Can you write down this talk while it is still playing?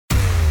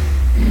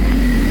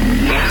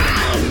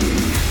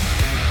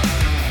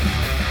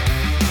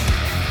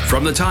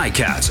From the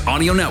Ticats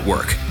Audio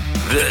Network,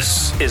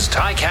 this is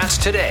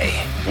Ticats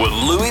Today with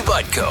Louis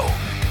Butko.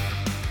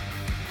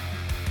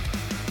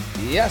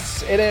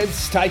 Yes, it is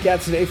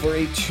Ticats Today for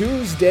a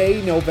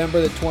Tuesday,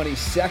 November the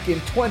 22nd,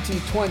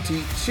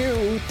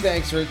 2022.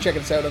 Thanks for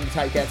checking us out on the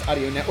Ticats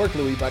Audio Network.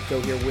 Louis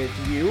Butko here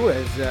with you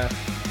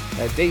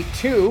as day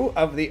 2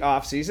 of the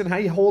offseason. How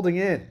you holding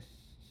in?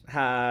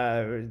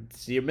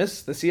 Do you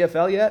miss the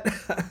CFL yet?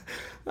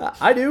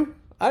 I do.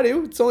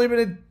 It's only been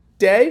a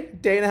day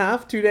and a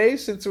half, 2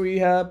 days since we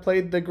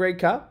played the Grey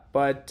Cup.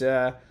 But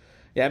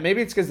yeah,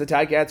 maybe it's because the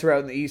Ticats are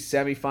out in the East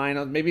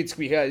semifinals. Maybe it's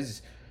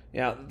because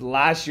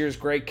last year's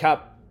Grey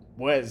Cup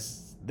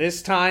was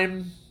this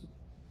time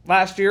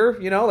last year.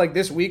 Like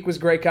this week was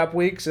Grey Cup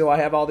week, so I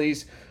have all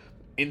these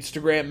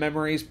Instagram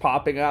memories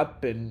popping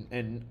up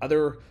and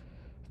other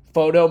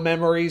photo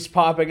memories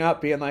popping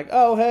up being like,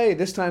 oh, hey,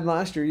 this time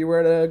last year you were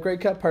at a Grey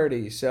Cup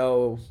party.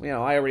 So, I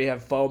already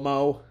have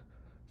FOMO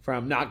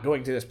from not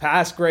going to this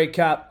past Grey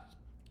Cup.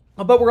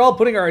 But we're all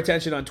putting our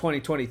attention on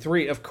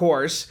 2023, of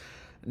course.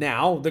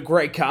 Now, the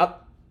Grey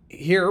Cup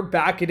here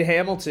back in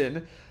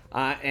Hamilton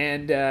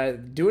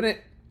and doing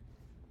it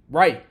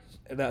right,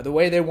 the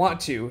way they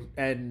want to.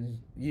 And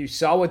you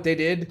saw what they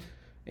did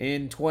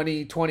in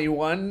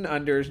 2021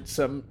 under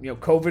some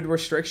COVID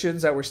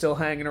restrictions that were still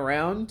hanging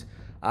around.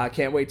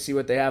 Can't wait to see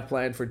what they have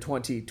planned for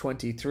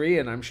 2023,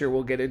 and I'm sure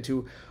we'll get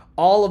into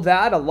all of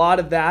that, a lot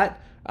of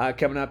that,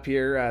 coming up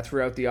here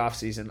throughout the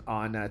offseason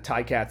on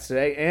Ticats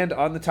Today and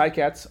on the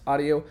Ticats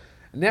Audio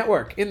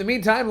Network. In the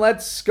meantime,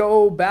 let's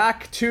go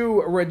back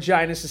to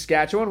Regina,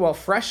 Saskatchewan. Well,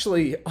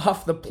 freshly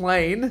off the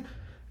plane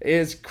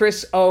is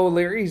Chris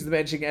O'Leary. He's the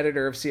managing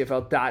editor of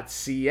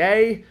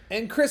CFL.ca.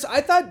 And Chris,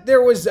 I thought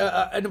there was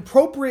an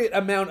appropriate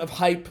amount of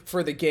hype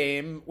for the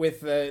game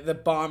with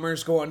the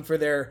Bombers going for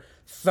their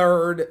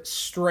third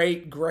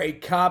straight Grey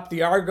Cup,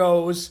 the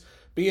Argos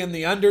being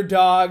the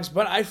underdogs.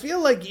 But I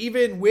feel like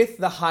even with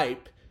the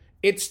hype,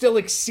 it still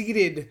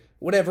exceeded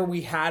whatever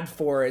we had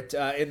for it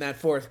in that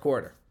fourth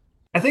quarter.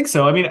 I think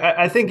so. I mean,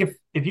 I think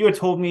if you had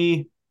told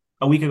me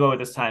a week ago at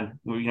this time,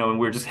 when we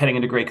were just heading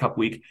into Grey Cup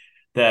week,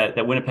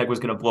 that Winnipeg was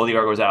going to blow the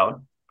Argos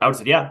out, I would have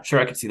said, yeah,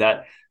 sure, I could see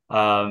that.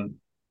 I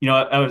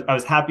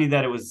was happy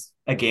that it was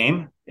a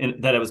game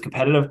and that it was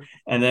competitive.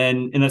 And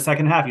then in the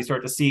second half, you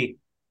start to see,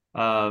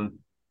 the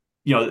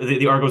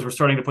Argos were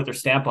starting to put their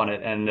stamp on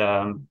it. And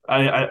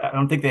I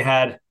don't think they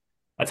had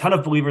a ton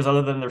of believers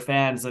other than their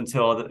fans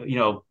until,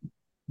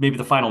 maybe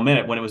the final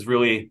minute when it was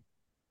really,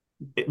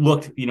 it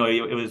looked,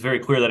 it was very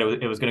clear that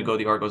it was going to go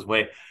the Argos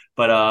way.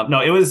 But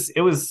no, it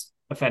was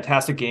a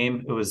fantastic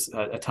game. It was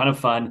a ton of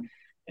fun.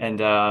 And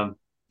I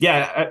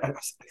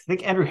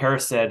think Andrew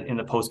Harris said in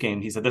the post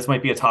game, he said this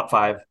might be a top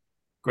 5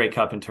 Grey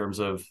Cup in terms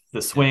of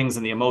the swings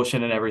and the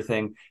emotion and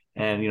everything.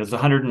 And there's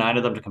 109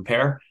 of them to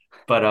compare,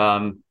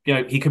 but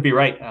he could be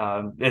right.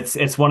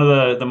 It's one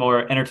of the more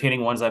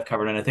entertaining ones I've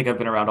covered, and I think I've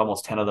been around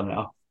almost 10 of them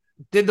now.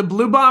 Did the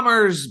Blue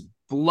Bombers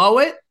blow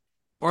it,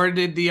 or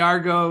did the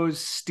Argos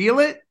steal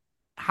it?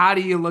 How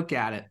do you look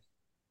at it?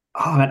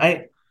 Oh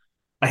man,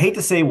 I hate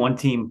to say one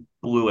team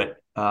blew it.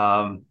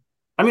 I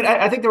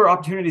think there were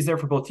opportunities there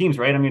for both teams,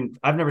 right? I mean,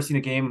 I've never seen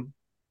a game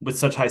with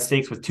such high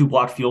stakes with 2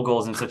 blocked field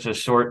goals in such a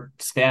short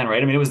span,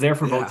 right? I mean, it was there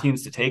for both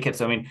teams to take it.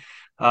 So, I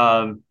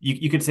mean,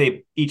 you could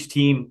say each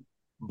team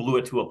blew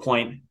it to a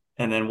point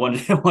and then one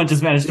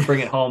just managed to bring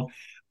it home.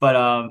 But,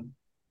 I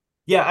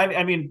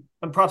mean,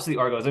 props to the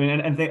Argos. I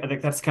mean, I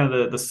think that's kind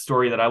of the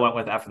story that I went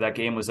with after that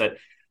game was that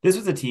this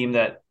was a team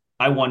that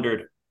I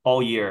wondered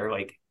all year,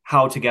 like,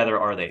 how together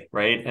are they,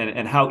 right?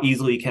 And how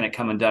easily can it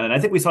come undone? And I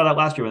think we saw that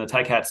last year when the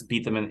Ticats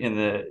beat them in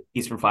the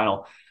Eastern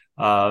Final.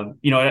 In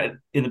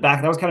the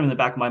back, that was kind of in the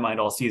back of my mind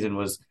all season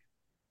was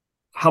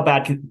how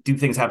bad do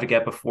things have to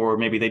get before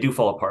maybe they do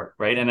fall apart,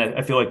 right? And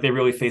I feel like they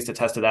really faced a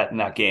test of that in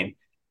that game,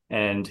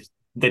 and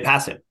they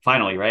passed it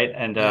finally, right?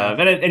 And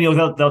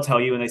they'll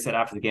tell you, and they said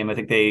after the game, I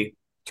think they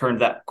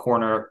turned that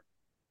corner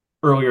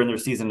earlier in their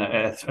season.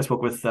 I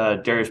spoke with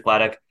Darius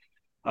Bladek,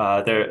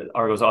 their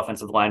Argos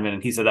offensive lineman,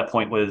 and he said that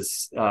point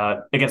was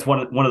against one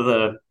of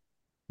the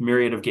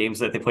myriad of games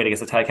that they played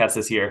against the Ticats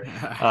this year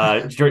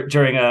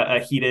during a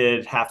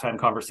heated halftime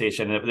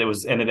conversation.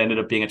 It ended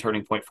up being a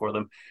turning point for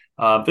them.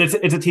 But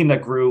it's a team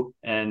that grew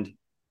and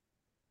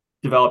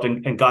developed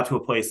and got to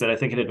a place that I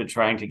think it had been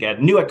trying to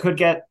get, knew it could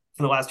get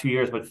for the last 2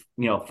 years, but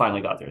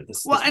finally got there.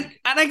 And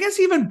I guess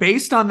even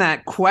based on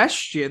that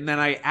question that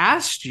I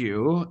asked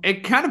you,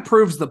 it kind of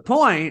proves the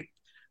point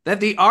that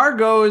the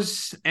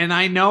Argos, and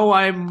I know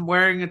I'm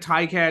wearing a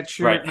Ticats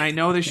shirt, right, and I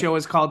know the show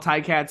is called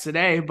Ticats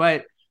Today,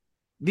 but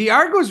the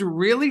Argos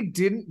really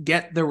didn't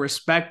get the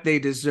respect they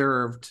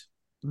deserved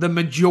the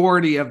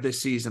majority of the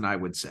season, I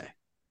would say.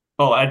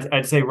 Oh,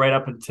 I'd say right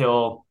up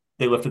until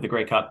they lifted the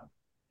Grey Cup,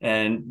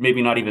 and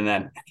maybe not even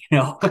then.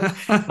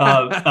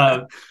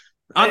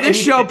 On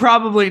this show,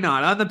 probably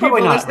not. On the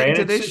people listening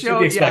to this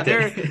show, yeah,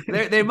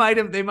 they might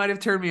have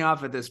turned me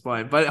off at this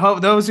point. But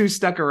those who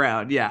stuck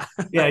around, yeah,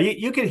 yeah,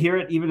 you could hear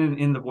it even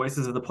in the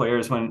voices of the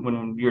players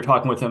when you're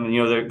talking with them.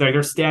 And,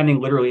 they're standing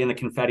literally in the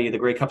confetti, the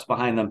Grey Cups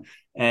behind them,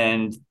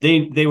 and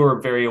they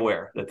were very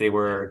aware that they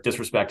were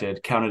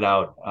disrespected, counted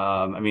out.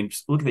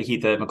 Just look at the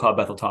heat that McLeod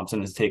Bethel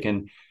Thompson has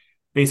taken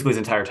basically his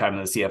entire time in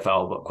the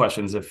CFL. But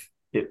questions of,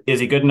 is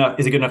he good enough?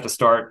 Is he good enough to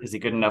start? Is he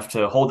good enough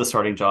to hold the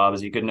starting job?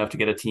 Is he good enough to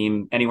get a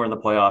team anywhere in the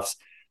playoffs?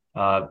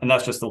 And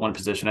that's just the one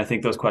position. I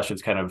think those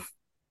questions kind of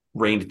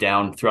rained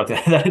down throughout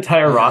that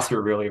entire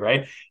roster, really,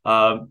 right?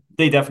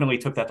 They definitely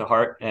took that to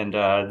heart. And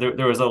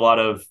there was a lot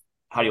of,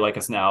 how do you like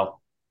us now,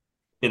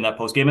 in that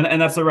post game.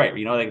 And that's the right,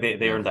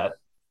 they earned that.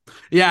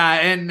 Yeah.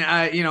 And,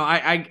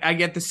 I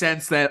get the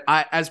sense that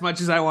as much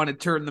as I want to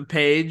turn the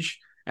page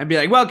and be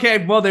like, well, okay,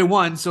 they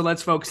won, so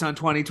let's focus on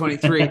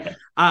 2023.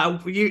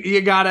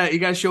 You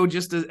gotta show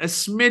just a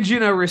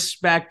smidgen of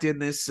respect in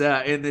this,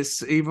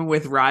 even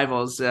with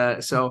rivals.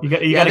 So you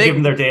gotta give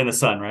them their day in the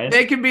sun, right?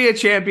 They can be a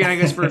champion, I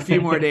guess, for a few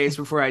more days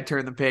before I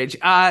turn the page.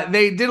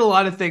 They did a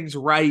lot of things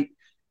right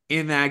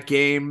in that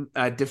game,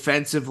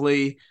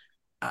 defensively.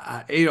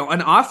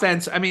 An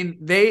offense. I mean,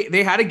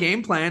 they had a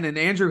game plan, and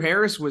Andrew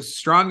Harris was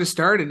strong to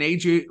start, and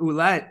AJ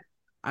Ouellette.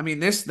 I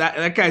mean,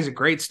 that guy's a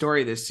great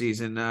story this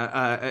season.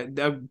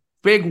 A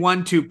big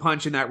 1-2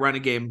 punch in that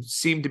running game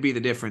seemed to be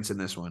the difference in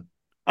this one.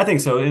 I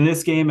think so. In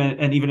this game,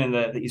 and even in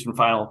the Eastern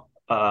Final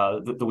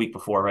the week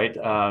before, right?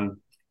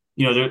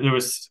 There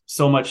was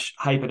so much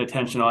hype and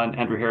attention on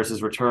Andrew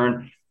Harris's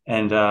return,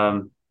 and I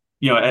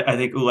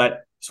think Ouellette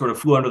sort of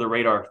flew under the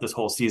radar this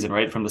whole season,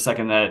 right? From the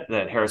second that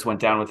Harris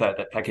went down with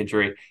that pec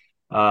injury,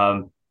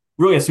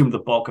 really assumed the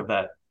bulk of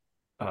that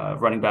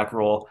running back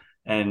role.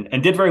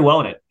 And did very well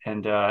in it.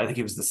 And I think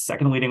he was the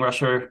second leading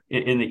rusher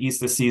in the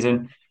East this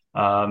season.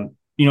 And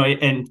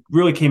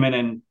really came in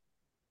and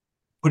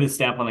put his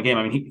stamp on the game.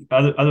 I mean,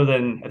 other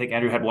than, I think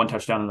Andrew had one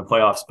touchdown in the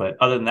playoffs, but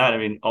other than that, I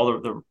mean, all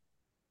the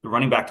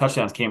running back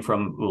touchdowns came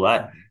from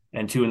Ouellette,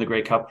 and 2 in the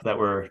Grey Cup that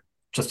were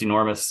just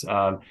enormous.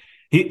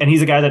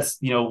 He's a guy that's,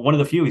 one of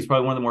the few. He's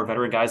probably one of the more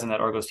veteran guys in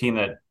that Argos team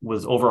that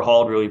was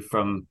overhauled really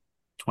from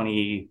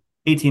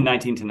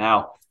 2018-19 to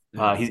now.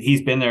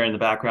 He's been there in the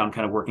background,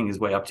 kind of working his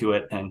way up to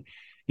it. And,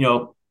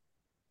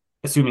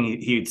 assuming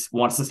he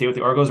wants to stay with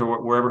the Argos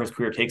or wherever his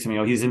career takes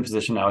him, he's in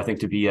position now, I think,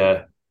 to be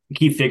a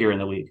key figure in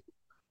the league.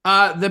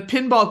 The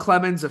Pinball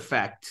Clemens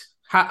effect,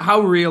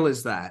 how real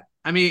is that?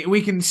 I mean,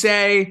 we can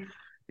say,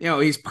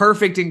 he's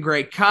perfect in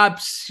Grey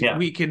Cups. Yeah.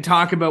 We can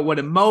talk about what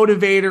a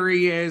motivator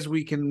he is.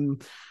 We can,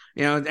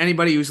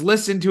 anybody who's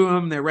listened to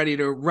him, they're ready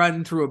to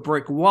run through a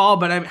brick wall.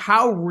 But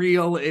how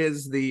real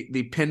is the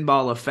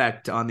pinball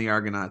effect on the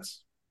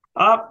Argonauts?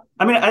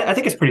 I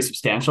think it's pretty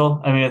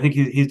substantial. I mean, I think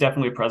he's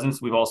definitely a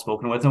presence. We've all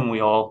spoken with him. We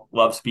all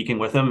love speaking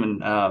with him.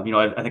 And, I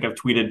think I've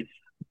tweeted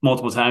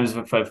multiple times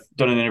if I've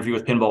done an interview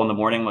with Pinball in the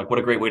morning, like, what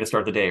a great way to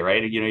start the day,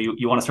 right?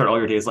 You want to start all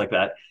your days like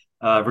that,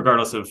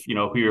 regardless of,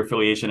 who your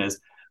affiliation is.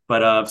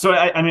 But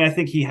I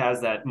think he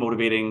has that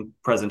motivating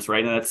presence,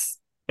 right? And that's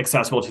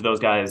accessible to those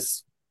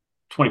guys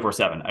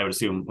 24/7, I would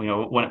assume,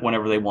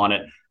 whenever they want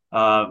it.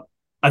 I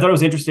thought it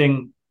was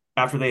interesting.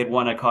 After they had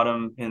won, I caught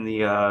him in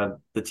the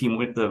team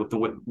with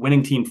the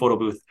winning team photo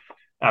booth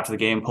after the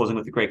game, posing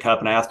with the Grey Cup,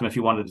 and I asked him if he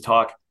wanted to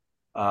talk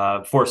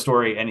for a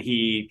story, and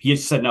he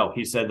just said no.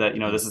 He said that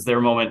this is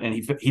their moment, and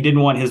he didn't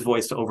want his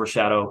voice to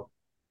overshadow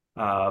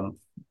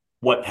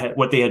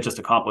what they had just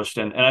accomplished,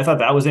 and I thought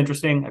that was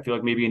interesting. I feel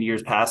like maybe in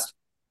years past,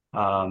 he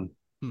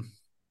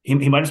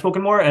might have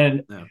spoken more,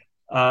 and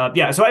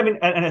So I mean,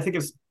 and I think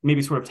it's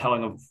maybe sort of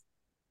telling of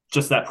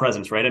just that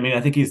presence, right? I mean,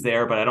 I think he's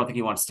there, but I don't think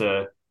he wants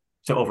to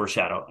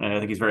overshadow. And I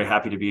think he's very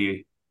happy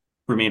to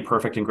remain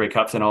perfect in Grey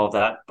Cups and all of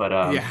that. But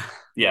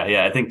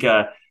I think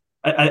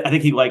I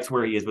think he likes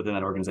where he is within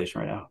that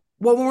organization right now.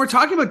 Well, when we're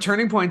talking about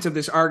turning points of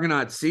this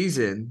Argonaut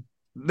season,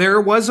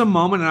 there was a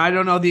moment, and I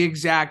don't know the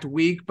exact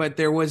week, but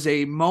there was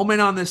a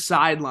moment on the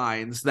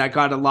sidelines that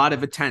got a lot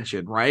of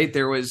attention, right?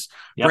 There was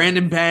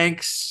Brandon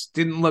Banks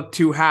didn't look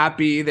too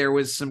happy. There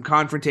was some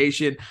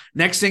confrontation.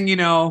 Next thing you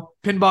know,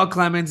 Pinball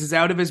Clemens is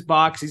out of his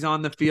box. He's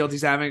on the field.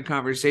 He's having a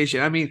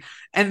conversation. I mean,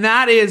 and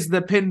that is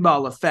the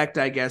pinball effect,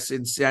 I guess,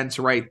 in sense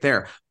right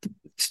there.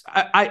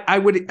 I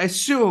would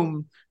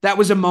assume that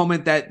was a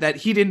moment that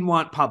he didn't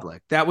want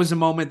public. That was a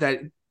moment that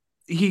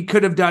he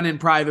could have done in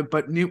private,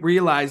 but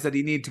realized that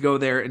he needed to go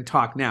there and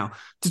talk now.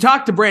 To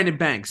talk to Brandon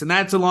Banks, and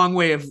that's a long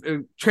way of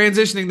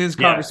transitioning this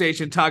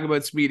conversation, talk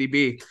about Speedy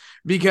B,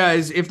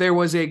 because if there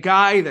was a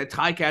guy that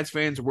Ticats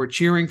fans were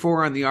cheering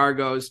for on the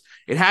Argos,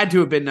 it had to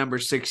have been number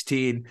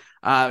 16.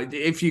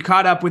 If you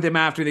caught up with him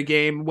after the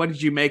game, what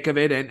did you make of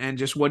it? And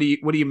just what do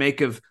you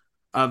make of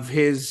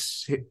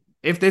his,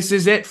 if this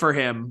is it for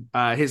him,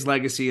 his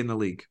legacy in the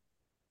league?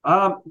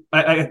 I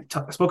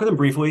spoke with him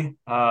briefly.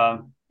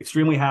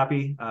 Extremely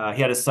happy.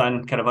 He had his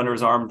son kind of under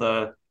his arm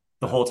the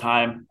whole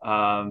time.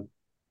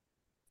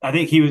 I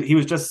think he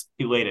was just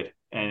elated,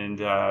 and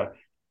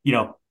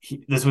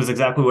this was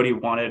exactly what he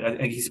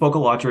wanted. He spoke a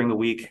lot during the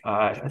week.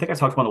 I think I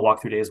talked to him on the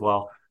walkthrough day as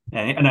well.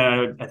 And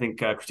I think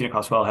Christina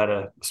Coswell had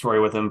a story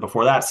with him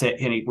before that,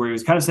 where he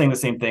was kind of saying the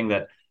same thing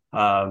that,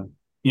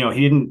 he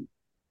didn't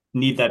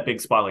need that big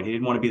spotlight. He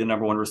didn't want to be the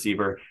number one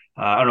receiver.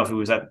 I don't know if he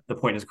was at the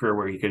point in his career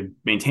where he could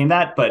maintain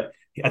that, but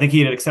I think he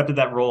had accepted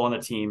that role on the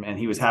team and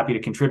he was happy to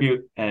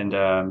contribute. And,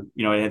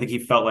 I think he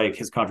felt like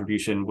his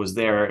contribution was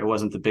there. It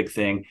wasn't the big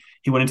thing.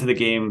 He went into the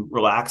game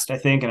relaxed, I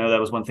think. I know that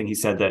was one thing he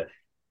said that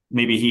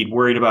maybe he'd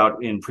worried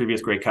about in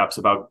previous Grey Cups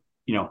about,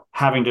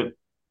 having to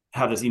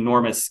have this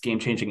enormous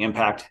game-changing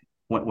impact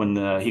when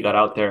he got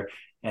out there.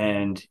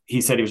 And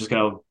he said he was just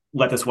going to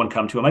let this one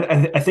come to him.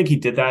 I think he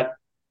did that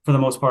for the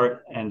most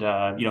part. And,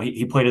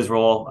 he played his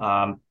role.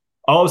 I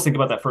always think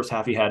about that first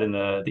half he had in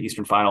the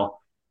Eastern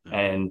Final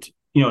and,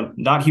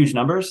 not huge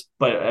numbers,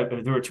 but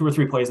there were 2 or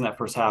 3 plays in that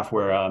first half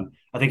where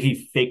I think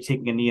he faked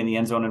taking a knee in the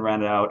end zone and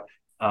ran it out.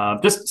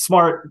 Just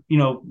smart,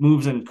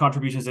 moves and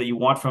contributions that you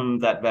want from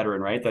that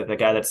veteran, right? The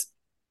guy that's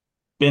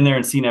been there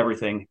and seen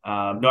everything.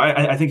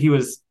 I think he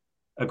was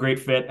a great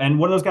fit and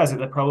one of those guys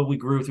that probably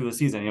grew through the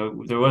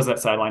season. There was that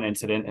sideline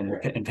incident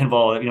and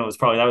pinball,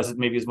 that was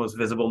maybe his most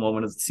visible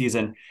moment of the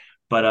season.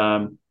 But,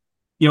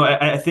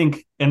 I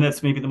think, and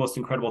that's maybe the most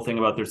incredible thing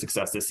about their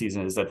success this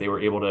season is that they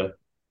were able to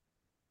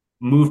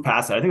move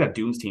past that. I think that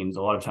dooms teams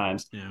a lot of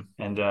times. Yeah.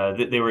 And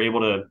they were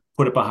able to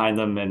put it behind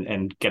them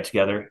and get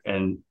together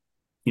and,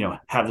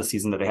 have the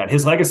season that they had.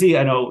 His legacy,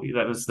 I know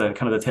that was the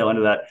kind of the tail end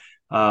of that.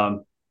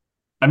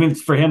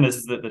 For him, this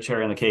is the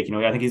cherry on the cake.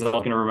 I think he's all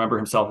going to remember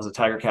himself as a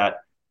Tiger Cat.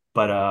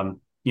 But,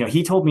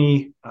 he told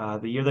me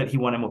the year that he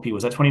won MLP,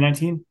 was that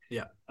 2019?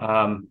 Yeah.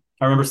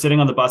 I remember sitting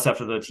on the bus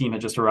after the team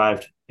had just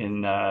arrived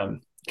in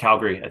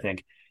Calgary, I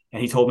think.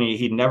 And he told me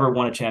he'd never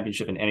won a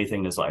championship in anything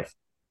in his life.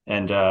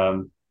 And,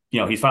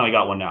 he's finally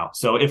got one now.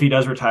 So if he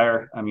does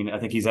retire, I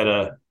think he's at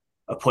a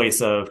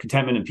place of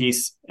contentment and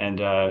peace. And,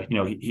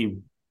 he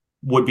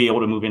would be able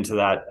to move into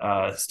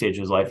that stage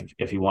of his life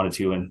if he wanted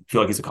to and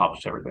feel like he's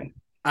accomplished everything.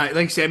 Like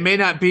I said, it may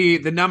not be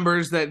the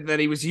numbers that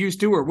he was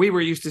used to or we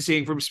were used to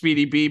seeing from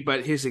Speedy B,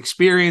 but his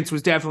experience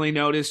was definitely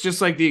noticed,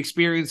 just like the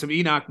experience of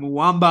Enoch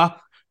Muamba,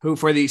 who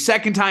for the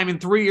second time in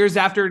 3 years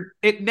after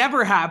it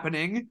never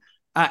happening,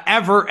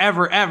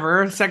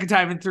 ever, second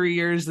time in 3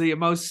 years, the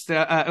most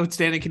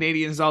outstanding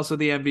Canadian is also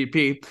the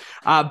MVP.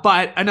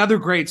 But another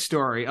great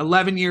story,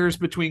 11 years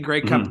between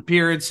Grey Cup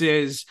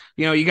appearances.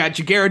 You got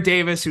Jagera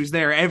Davis, who's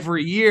there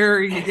every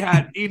year. You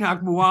got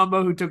Enoch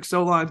Muamba, who took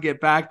so long to get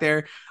back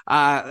there.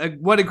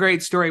 What a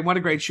great story. What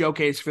a great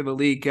showcase for the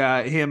league,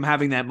 him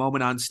having that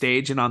moment on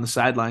stage and on the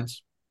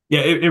sidelines.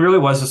 Yeah, it really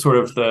was a sort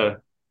of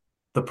the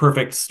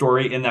perfect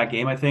story in that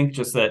game, I think,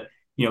 just that,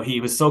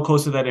 he was so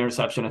close to that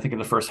interception, I think, in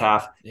the first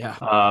half.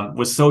 Yeah.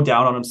 Was so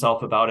down on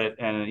himself about it.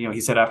 And, he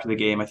said after the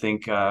game, I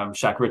think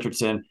Shaq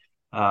Richardson,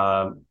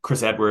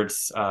 Chris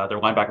Edwards, their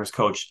linebackers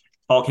coach,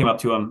 all came up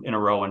to him in a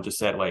row and just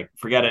said, like,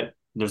 forget it.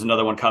 There's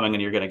another one coming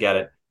and you're going to get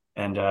it.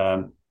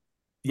 And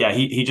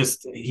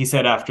he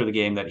said after the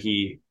game that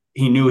he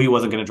knew he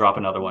wasn't going to drop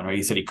another one, or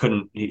he said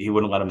he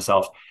wouldn't let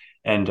himself.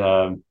 And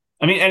and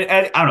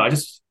I don't know, I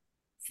just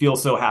feel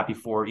so happy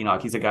for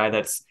Enoch. He's a guy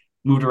that's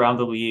moved around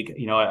the league.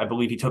 I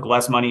believe he took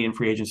less money in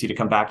free agency to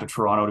come back to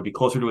Toronto to be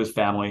closer to his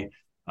family.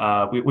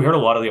 We heard a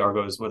lot of the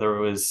Argos, whether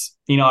it was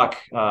Enoch,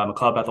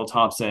 McLeod Bethel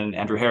Thompson,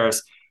 Andrew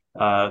Harris.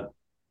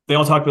 They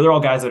all talk, but they're all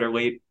guys that are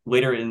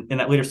later in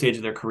that later stage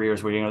of their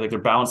careers where, like they're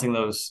balancing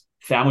those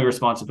family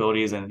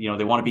responsibilities and,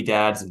 they want to be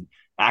dads and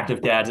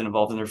active dads and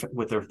involved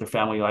in their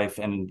family life.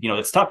 And,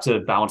 it's tough to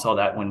balance all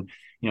that when,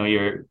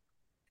 you're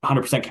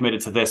 100%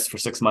 committed to this for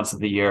 6 months of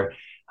the year.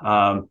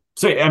 And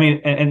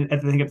I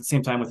think at the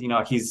same time with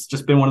Enoch, he's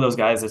just been one of those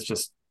guys that's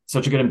just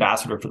such a good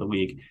ambassador for the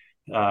league,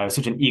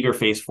 such an eager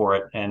face for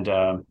it. And,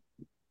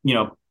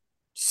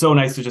 so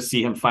nice to just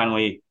see him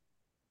finally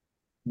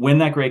win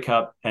that Grey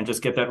Cup and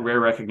just get that rare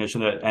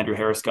recognition that Andrew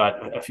Harris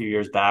got a few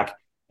years back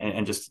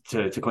and just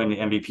to claim the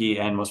MVP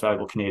and most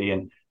valuable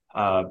Canadian.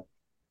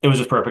 It was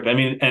just perfect. I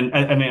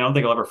don't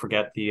think I'll ever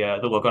forget the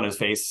look on his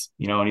face,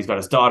 and he's got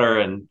his daughter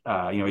and,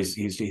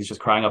 he's just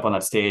crying up on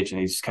that stage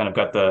and he's kind of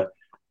got the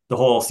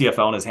whole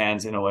CFL in his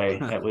hands in a way.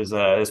 It was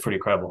pretty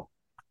incredible.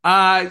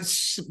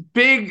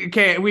 Big.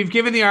 Okay, we've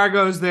given the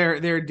Argos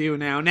their due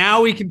now.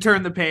 Now we can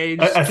turn the page.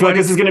 I feel like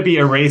this is going to be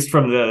erased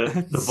from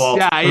the vault.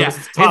 Yeah.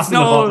 Tossed in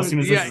the vault as soon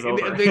as this is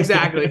over.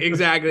 Exactly.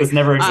 This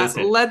never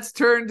existed. Let's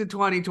turn to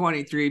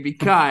 2023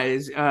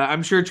 because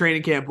I'm sure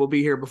training camp will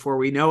be here before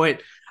we know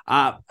it.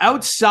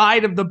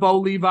 Outside of the Bo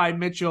Levi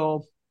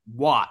Mitchell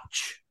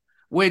watch,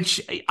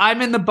 which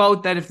I'm in the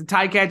boat that if the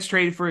Ticats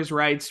traded for his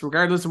rights,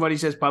 regardless of what he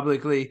says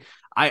publicly,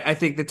 I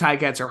think the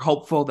Ticats are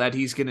hopeful that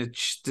he's going to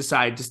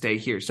decide to stay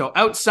here. So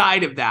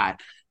outside of that,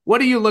 what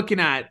are you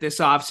looking at this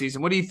offseason?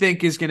 What do you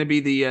think is going to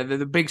be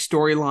the big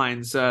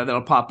storylines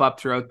that'll pop up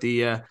throughout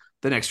the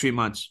next few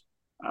months?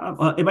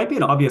 Well, it might be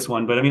an obvious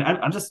one, but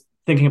I'm just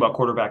thinking about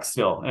quarterbacks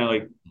still, and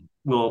like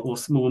we'll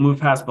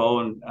move past Bo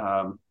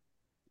and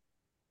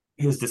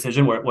his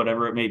decision,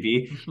 whatever it may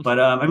be.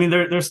 But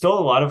there's still a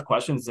lot of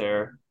questions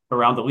there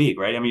around the league,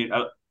 right?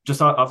 Just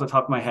off the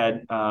top of my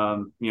head,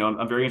 I'm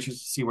very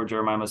interested to see where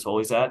Jeremiah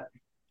Masoli's at.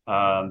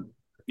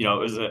 it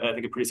was, I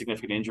think, a pretty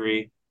significant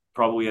injury,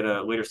 probably at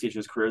a later stage of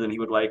his career than he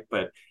would like.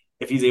 But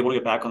if he's able to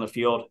get back on the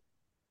field,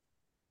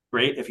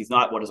 great. If he's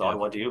not, what does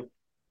Ottawa do?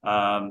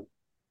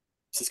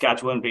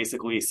 Saskatchewan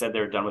basically said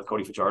they're done with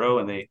Cody Fajardo,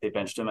 and they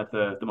benched him at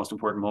the most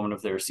important moment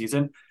of their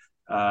season.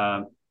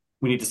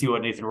 We need to see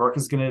what Nathan Rourke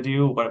is going to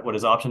do, what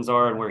his options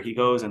are, and where he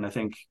goes. And I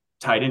think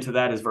tied into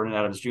that is Vernon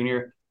Adams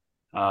Jr.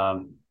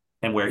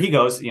 And where he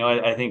goes.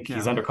 I think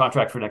he's under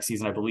contract for next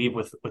season, I believe,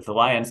 with the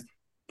Lions.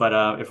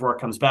 But if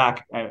Rourke comes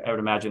back, I would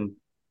imagine,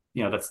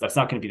 that's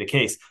not going to be the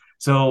case.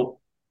 So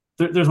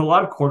there's a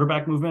lot of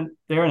quarterback movement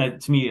there,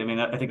 and to me,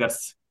 I think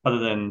that's, other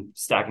than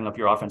stacking up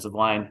your offensive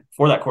line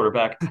for that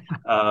quarterback,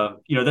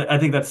 I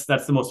think that's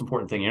the most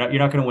important thing. You're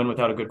not going to win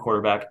without a good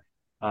quarterback.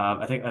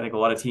 I think a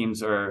lot of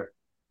teams are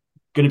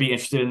going to be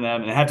interested in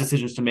them and have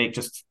decisions to make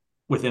just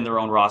within their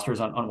own rosters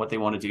on what they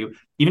want to do.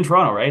 Even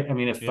Toronto, right?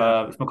 If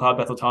McLeod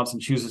Bethel-Thompson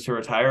chooses to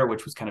retire,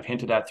 which was kind of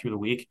hinted at through the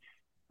week,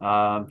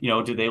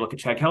 do they look at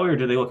Chad Kelly, or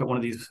do they look at one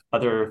of these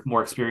other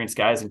more experienced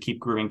guys and keep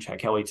grooming Chad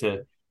Kelly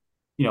to,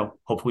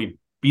 hopefully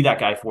be that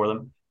guy for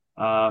them?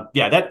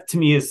 That to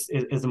me is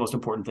the most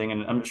important thing.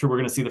 And I'm sure we're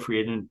going to see the free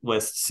agent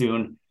list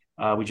soon.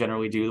 We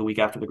generally do the week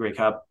after the Grey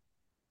Cup.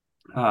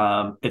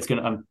 I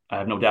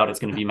have no doubt it's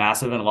going to be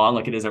massive and long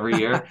like it is every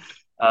year.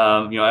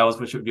 I always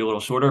wish it would be a little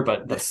shorter,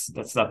 but that's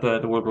not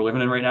the world we're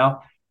living in right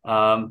now.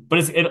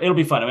 But it'll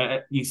be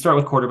fun. You start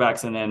with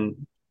quarterbacks and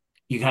then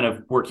you kind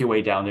of work your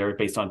way down there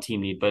based on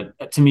team need.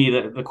 But to me,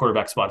 the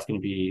quarterback spot is going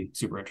to be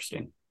super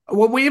interesting.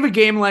 When we have a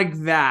game like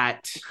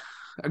that,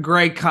 a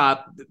Grey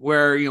Cup,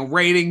 where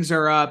ratings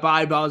are up,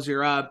 eyeballs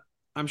are up,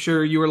 I'm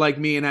sure you were like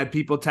me and had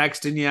people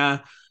texting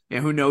you,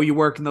 who know you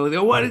work in the league.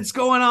 What is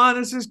going on?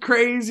 This is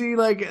crazy.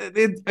 Like,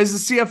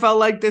 is the CFL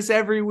like this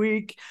every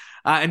week?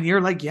 And you're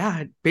like,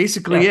 yeah, it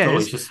basically is.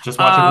 Totally. Just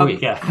watch every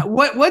week. Yeah.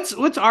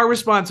 What's our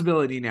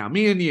responsibility now?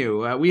 Me and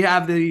you, we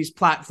have these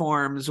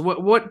platforms.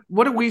 What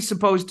are we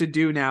supposed to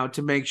do now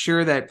to make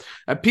sure that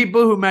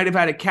people who might have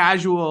had a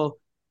casual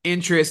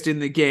interest in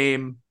the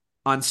game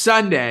on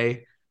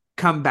Sunday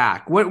come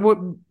back?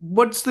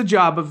 What's the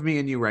job of me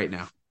and you right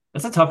now?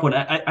 That's a tough one.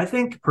 I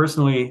think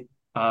personally,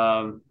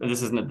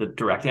 this isn't the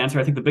direct answer.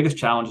 I think the biggest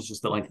challenge is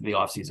just the length of the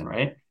off season,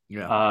 right?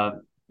 Yeah.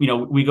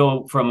 We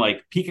go from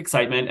like peak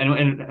excitement,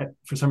 and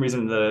for some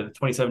reason the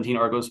 2017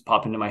 Argos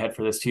popped into my head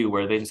for this too,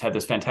 where they just had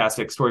this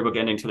fantastic storybook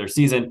ending to their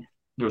season.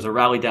 There was a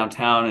rally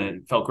downtown and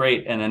it felt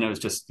great, and then it was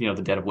just the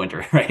dead of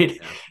winter, right?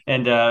 Yeah.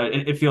 And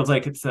it feels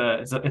like it's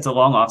a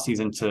long off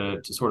season to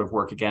sort of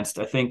work against.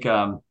 I think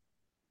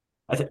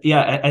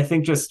I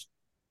think just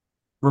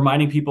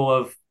reminding people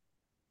of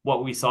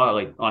what we saw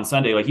like on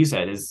Sunday, like you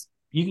said, is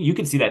you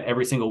can see that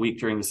every single week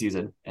during the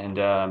season, and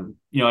and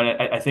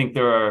I think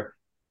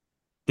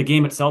the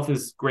game itself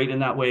is great in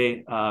that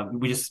way.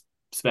 We just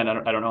spent,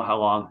 I don't know how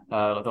long,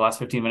 the last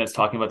 15 minutes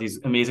talking about these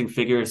amazing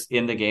figures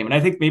in the game. And I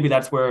think maybe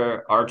that's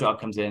where our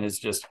job comes in, is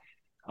just,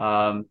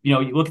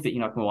 you look at the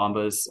Enoch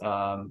Mwambas,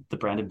 the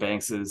Brandon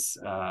Bankses,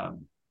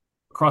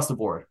 across the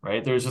board,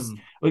 right? There's just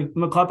like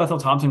McLeod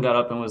Bethel-Thompson got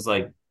up and was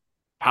like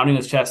pounding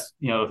his chest,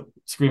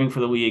 screaming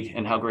for the league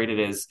and how great it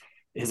is,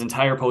 his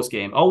entire post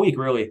game all week,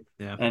 really.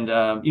 Yeah. And,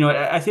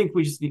 I think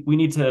we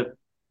need to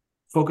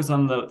focus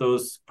on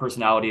those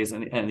personalities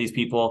and these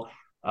people,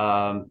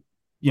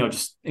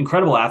 just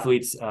incredible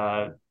athletes.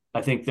 I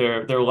think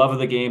their love of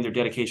the game, their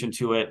dedication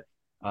to it,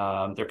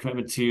 their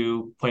commitment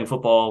to playing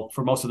football,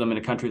 for most of them in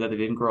a country that they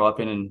didn't grow up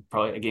in and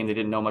probably a game they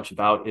didn't know much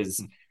about,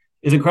 is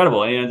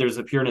incredible. And there's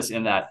a pureness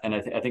in that. And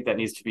I think that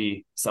needs to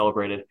be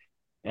celebrated.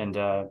 And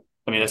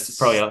that's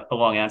probably a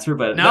long answer,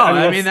 but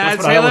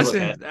that's hey,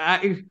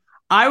 listen,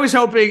 I was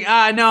hoping,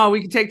 no,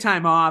 we can take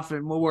time off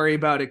and we'll worry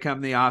about it come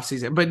the off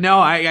season. But no,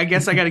 I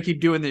guess I got to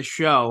keep doing this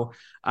show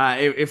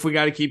if we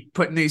got to keep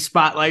putting these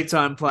spotlights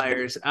on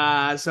players.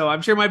 So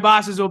I'm sure my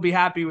bosses will be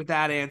happy with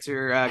that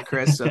answer,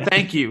 Chris. So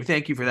thank you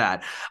for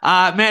that,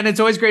 man. It's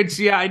always great to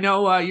see you. I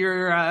know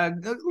you're a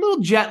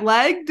little jet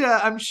lagged.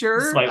 I'm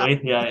sure slightly,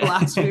 the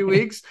last few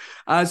weeks.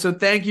 So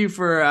thank you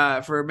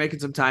for making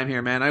some time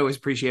here, man. I always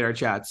appreciate our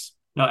chats.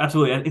 No,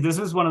 absolutely. This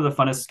is one of the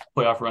funnest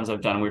playoff runs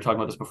I've done. We were talking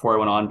about this before I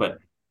went on, but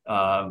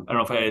I don't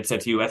know if I had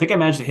said to you, I think I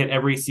managed to hit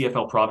every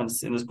CFL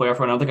province in this playoff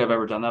run. I don't think I've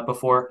ever done that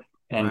before.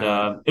 And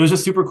it was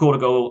just super cool to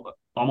go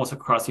almost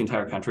across the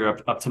entire country,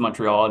 up to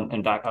Montreal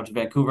and back out to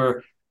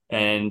Vancouver,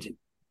 and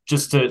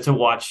just to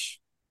watch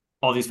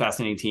all these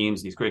fascinating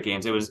teams, these great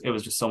games. It was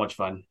just so much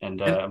fun.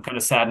 And I'm kind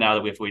of sad now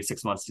that we have to wait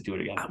 6 months to do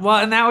it again. Well,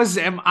 and that was,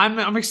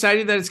 I'm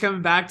excited that it's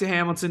coming back to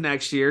Hamilton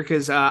next year,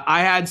 because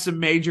I had some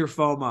major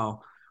FOMO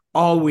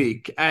all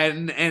week.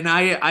 And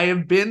I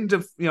have been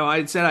to,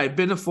 I said I'd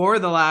been to 4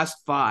 of the last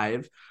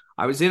 5.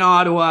 I was in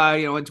Ottawa,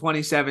 in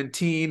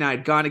 2017.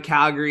 I'd gone to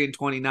Calgary in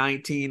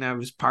 2019. I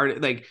was part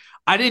of,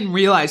 I didn't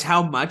realize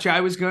how much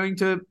I was going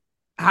to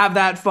have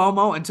that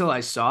FOMO until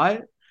I saw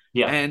it.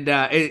 Yeah. And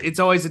it's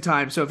always a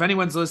time. So if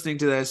anyone's listening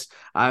to this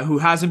who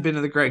hasn't been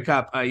to the Grey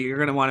Cup, you're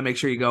going to want to make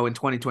sure you go in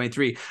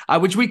 2023,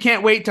 which we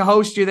can't wait to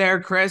host you there,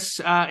 Chris,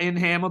 in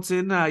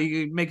Hamilton.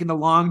 You're making the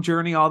long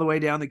journey all the way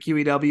down the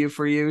QEW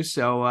for you.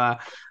 So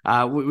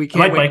we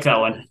can't wait. I might bike that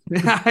one.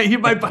 You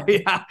might bike,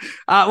 yeah.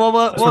 Well,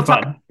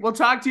 we'll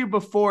talk to you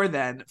before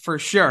then for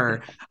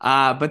sure.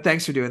 But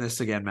thanks for doing this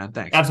again, man.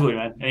 Thanks. Absolutely,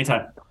 man.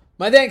 Anytime.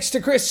 My thanks to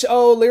Chris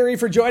O'Leary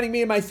for joining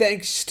me, and my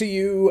thanks to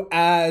you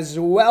as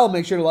well.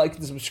 Make sure to like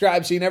and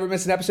subscribe so you never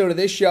miss an episode of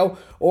this show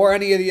or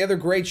any of the other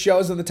great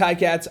shows on the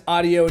Ticats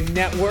Audio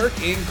Network,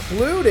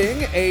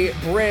 including a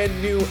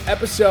brand new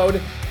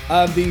episode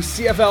of the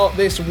CFL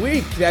This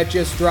Week that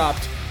just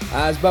dropped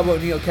as Bubba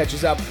O'Neill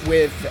catches up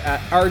with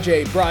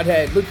RJ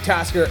Broadhead, Luke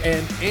Tasker,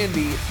 and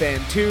Andy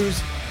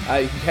Fantuz.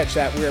 You can catch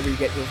that wherever you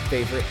get your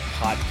favorite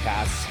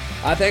podcasts.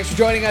 Thanks for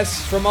joining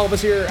us from all of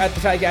us here at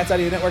the Ticats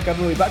Audio Network. I'm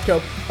Louis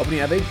Butko. Hoping you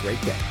have a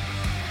great day.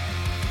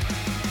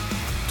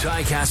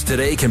 Ticats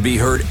Today can be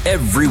heard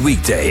every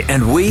weekday,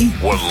 and we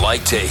would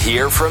like to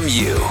hear from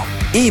you.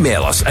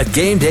 Email us at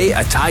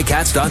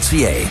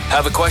gameday@ticats.ca.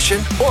 Have a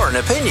question or an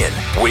opinion?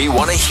 We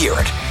want to hear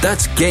it.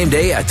 That's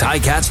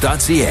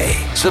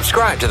gameday@ticats.ca.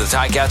 Subscribe to the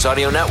Ticats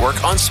Audio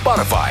Network on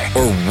Spotify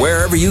or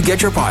wherever you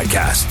get your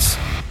podcasts.